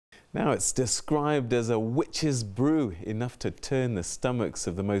Now it's described as a witch's brew, enough to turn the stomachs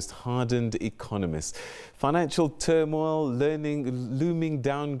of the most hardened economists. Financial turmoil, looming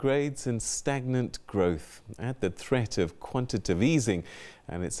downgrades and stagnant growth. Add the threat of quantitative easing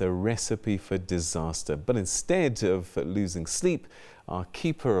and it's a recipe for disaster. But instead of losing sleep, our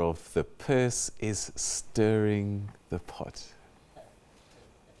keeper of the purse is stirring the pot.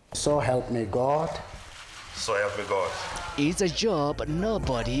 So help me God. So help me God. It's a job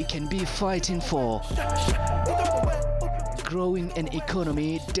nobody can be fighting for. Growing an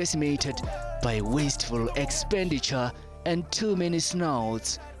economy decimated by wasteful expenditure and too many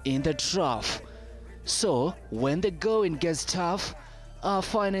snouts in the trough. So, when the going gets tough, our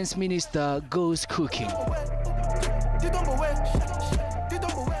finance minister goes cooking.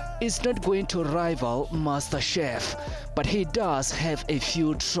 It's not going to rival Master Chef, but he does have a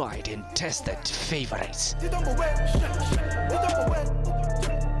few tried and tested favorites.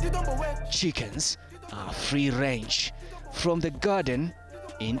 Chickens are free range, from the garden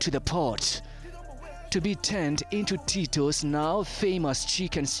into the pot, to be turned into Tito's now famous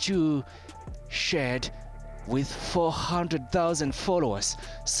chicken stew, shared with 400,000 followers,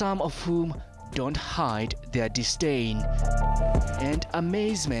 some of whom don't hide their disdain and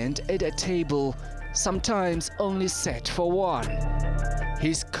amazement at a table sometimes only set for one.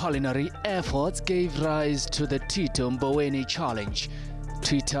 His culinary efforts gave rise to the Tito Mboweni challenge.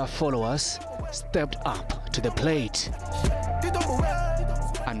 Twitter followers stepped up to the plate.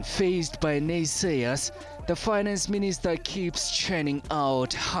 Unfazed by naysayers, the finance minister keeps churning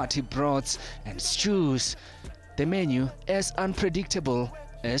out hearty broths and stews, the menu as unpredictable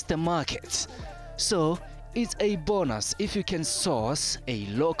as the markets. So it's a bonus if you can source a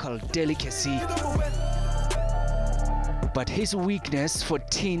local delicacy. But his weakness for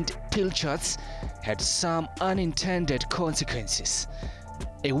tinned pilchards had some unintended consequences.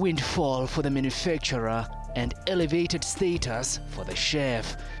 A windfall for the manufacturer and elevated status for the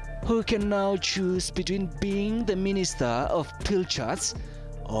chef, who can now choose between being the minister of pilchards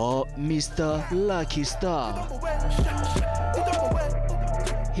or Mr. Lucky Star.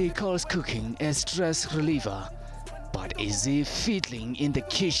 He calls cooking a stress reliever, but is he fiddling in the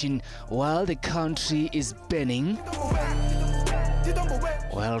kitchen while the country is burning?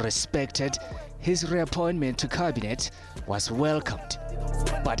 Well respected, his reappointment to cabinet was welcomed,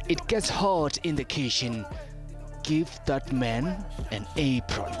 but it gets hot in the kitchen. Give that man an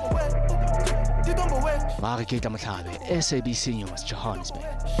apron. SABC News, Johannesburg.